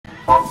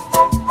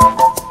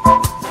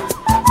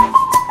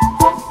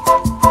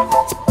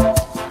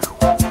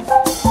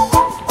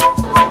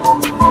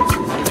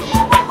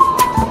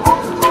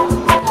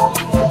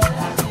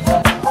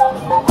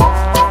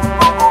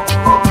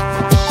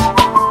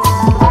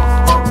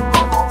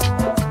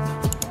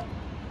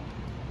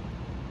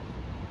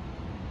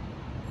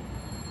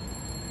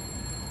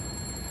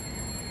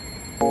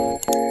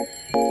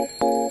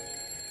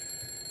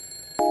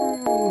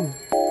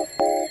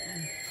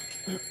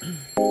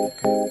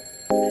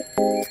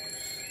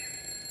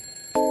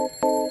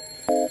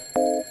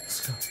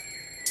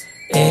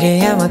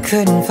I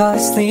couldn't fall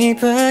asleep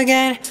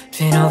again.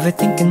 Been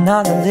overthinking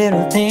all the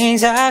little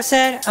things I've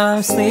said.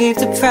 I'm sleep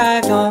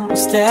deprived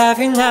almost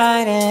every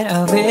night, and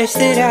I wish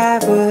that I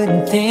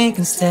wouldn't think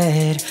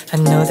instead. I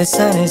know the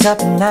sun is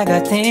up and I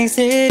got things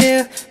to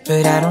do,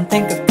 but I don't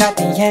think I've got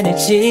the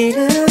energy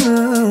to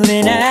move.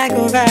 And I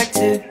go back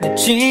to my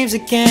dreams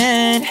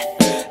again,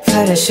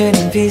 but I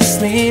shouldn't be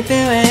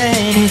sleeping when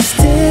it's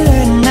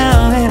daylight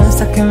now and I'm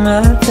stuck in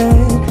my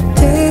bed.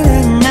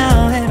 Daylight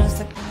now and I'm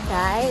stuck.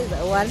 Guys,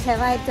 what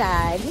have I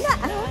done?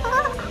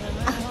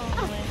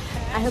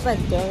 I hope I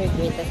don't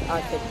regret this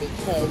outfit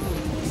because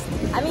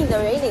I mean the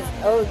rain is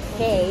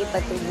okay,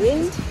 but the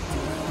wind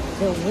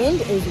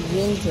is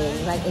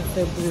winding, like it's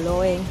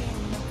blowing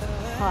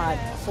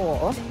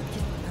hardcore.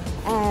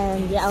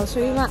 And yeah, I'll show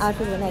you my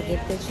outfit when I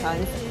get the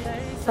chance.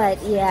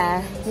 But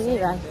yeah, let me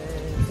run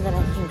so that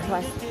I can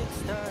cross.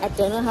 I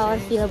don't know how I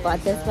feel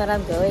about this, but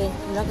I'm going.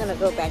 I'm not gonna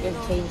go back and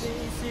change.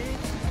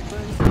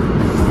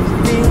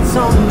 It's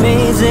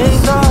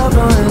amazing, all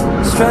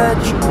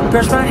stretch,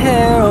 brush my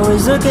hair,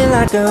 always looking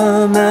like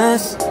a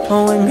mess.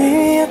 Oh, and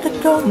maybe I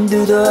could go and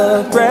do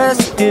the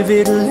rest. Give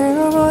it a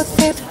little more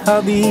thought,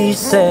 I'll be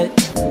set.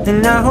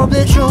 And I hope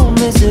that you'll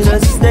miss it. I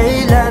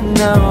stay like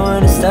now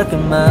when I'm stuck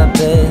in my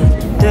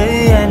bed.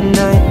 Day and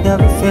night,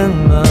 never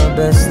feeling my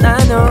best.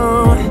 I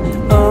know,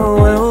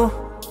 oh well,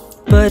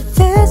 but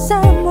this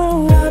time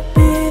won't not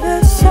be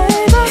the same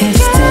again.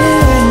 It's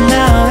daylight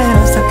now and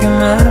I'm stuck in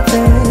my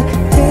bed.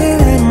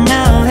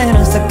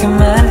 Stuck in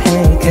my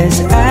head,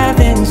 cause I've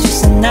been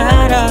stressing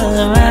out all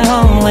on my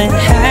own when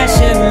I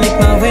should make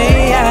my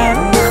way out.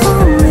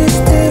 Oh, it's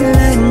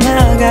daylight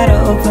now, gotta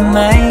open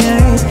my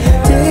eyes.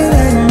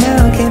 Daylight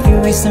now, can't be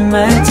wasting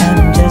my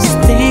time just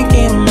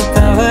thinking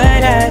about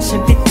what I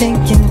should be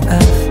thinking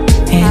of.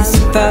 And it's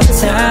about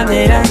time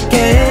that I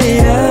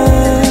get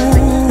up.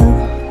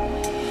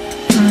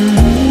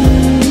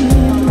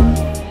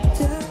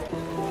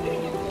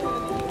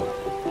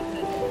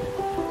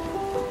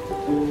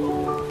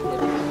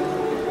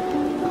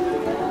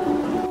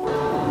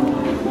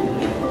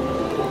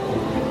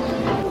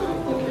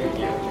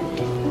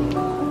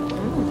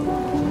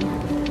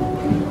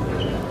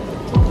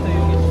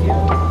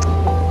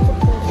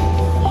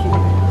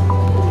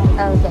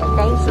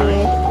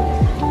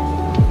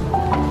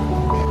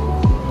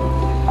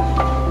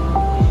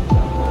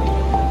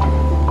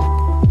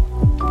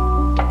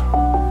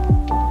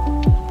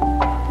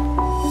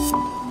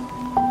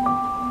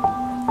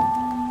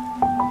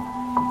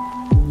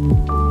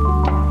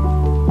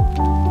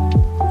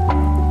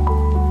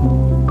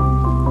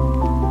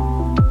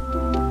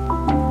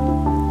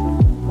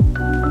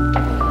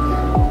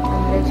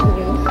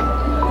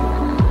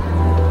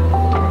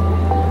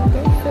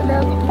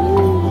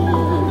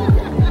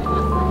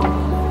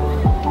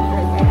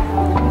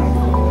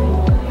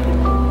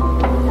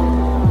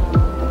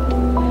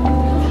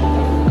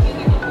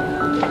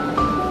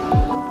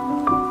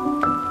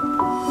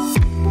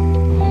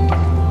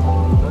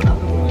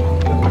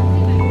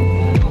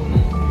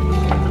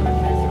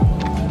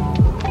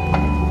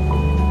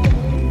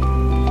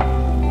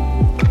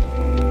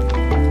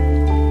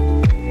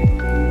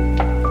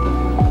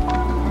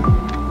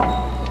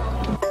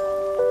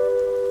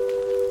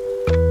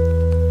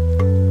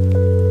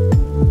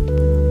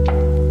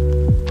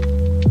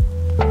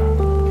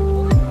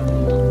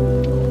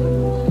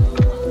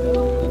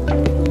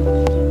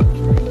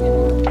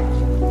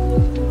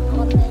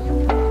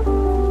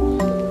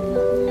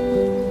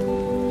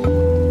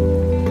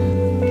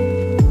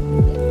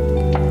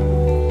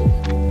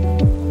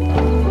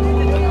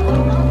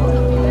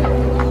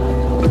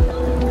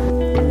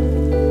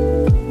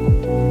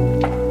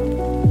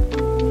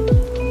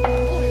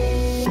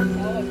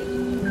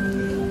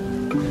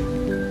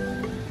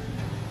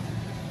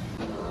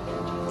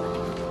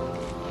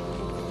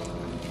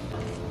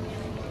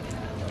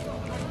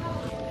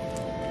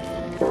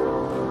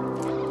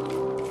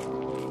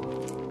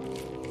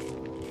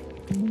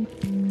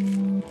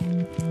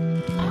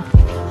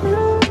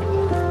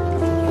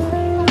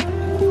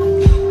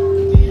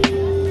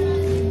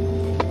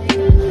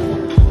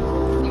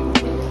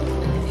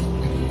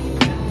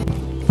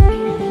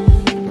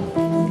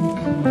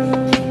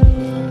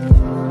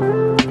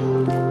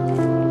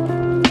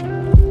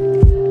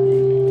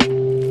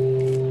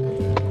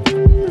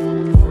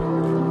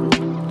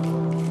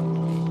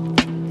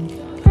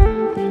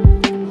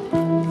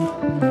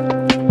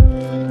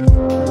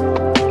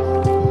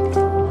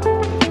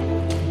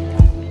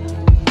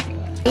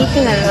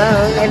 In a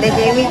row, and they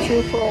gave me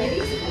 2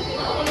 forks.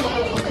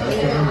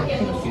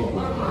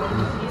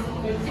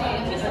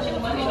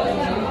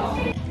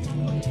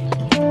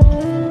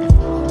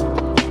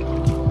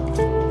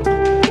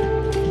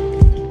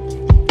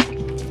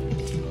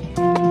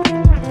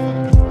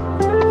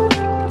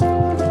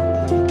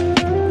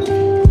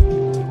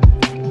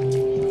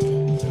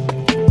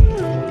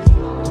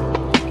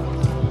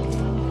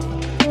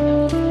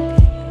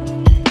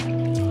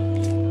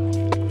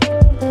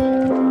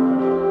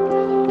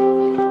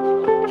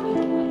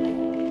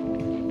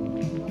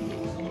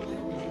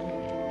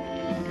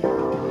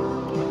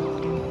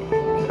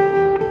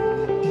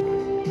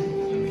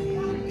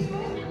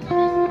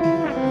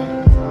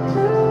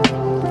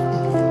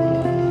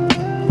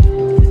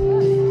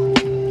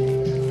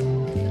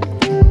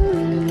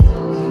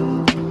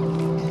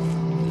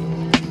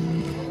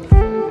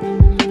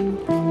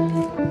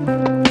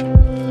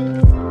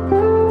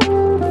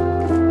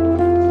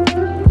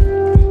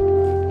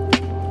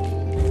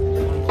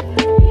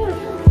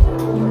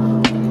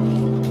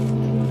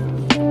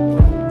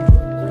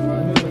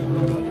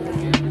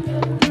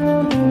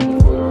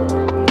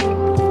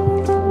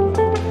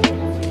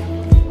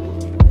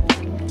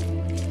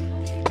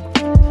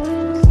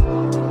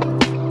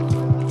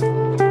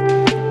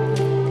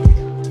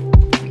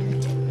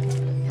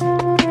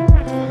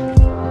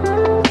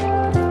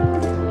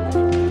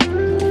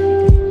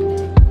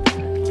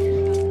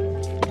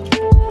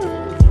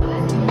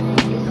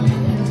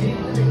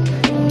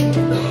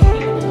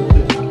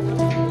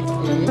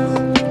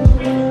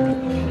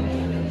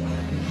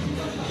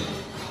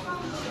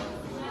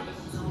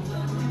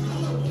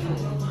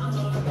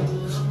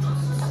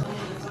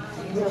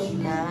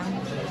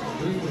 Yeah.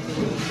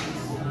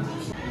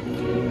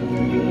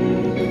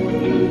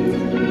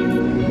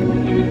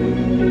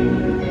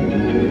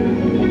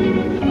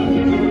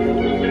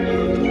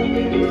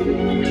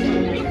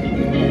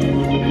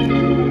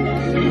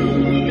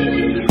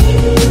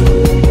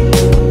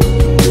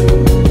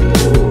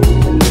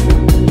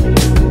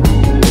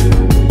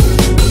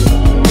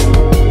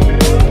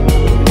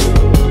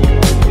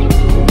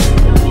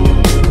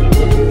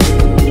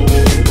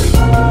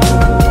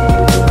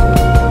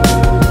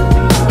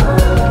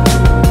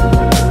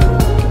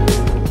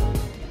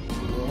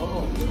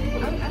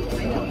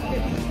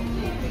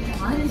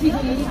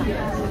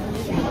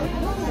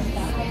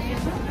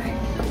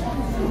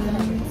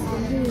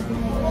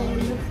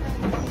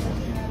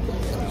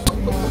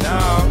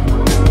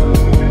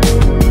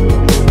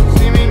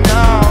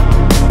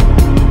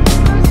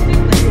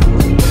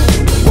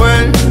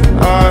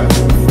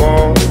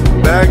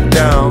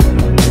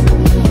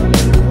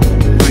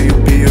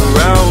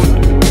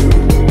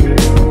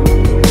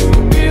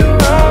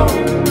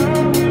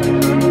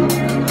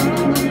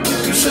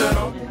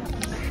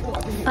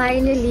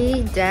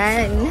 Finally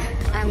done.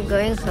 I'm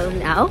going home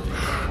now.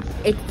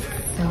 It's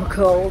so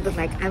cold,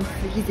 like I'm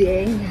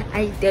freezing.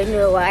 I don't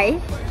know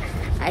why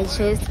I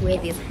chose to wear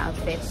this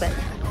outfit, but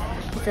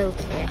it's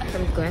okay.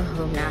 I'm going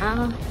home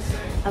now.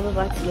 I'm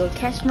about to go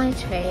catch my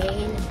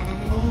train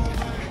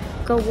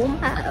and go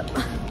warm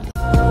up.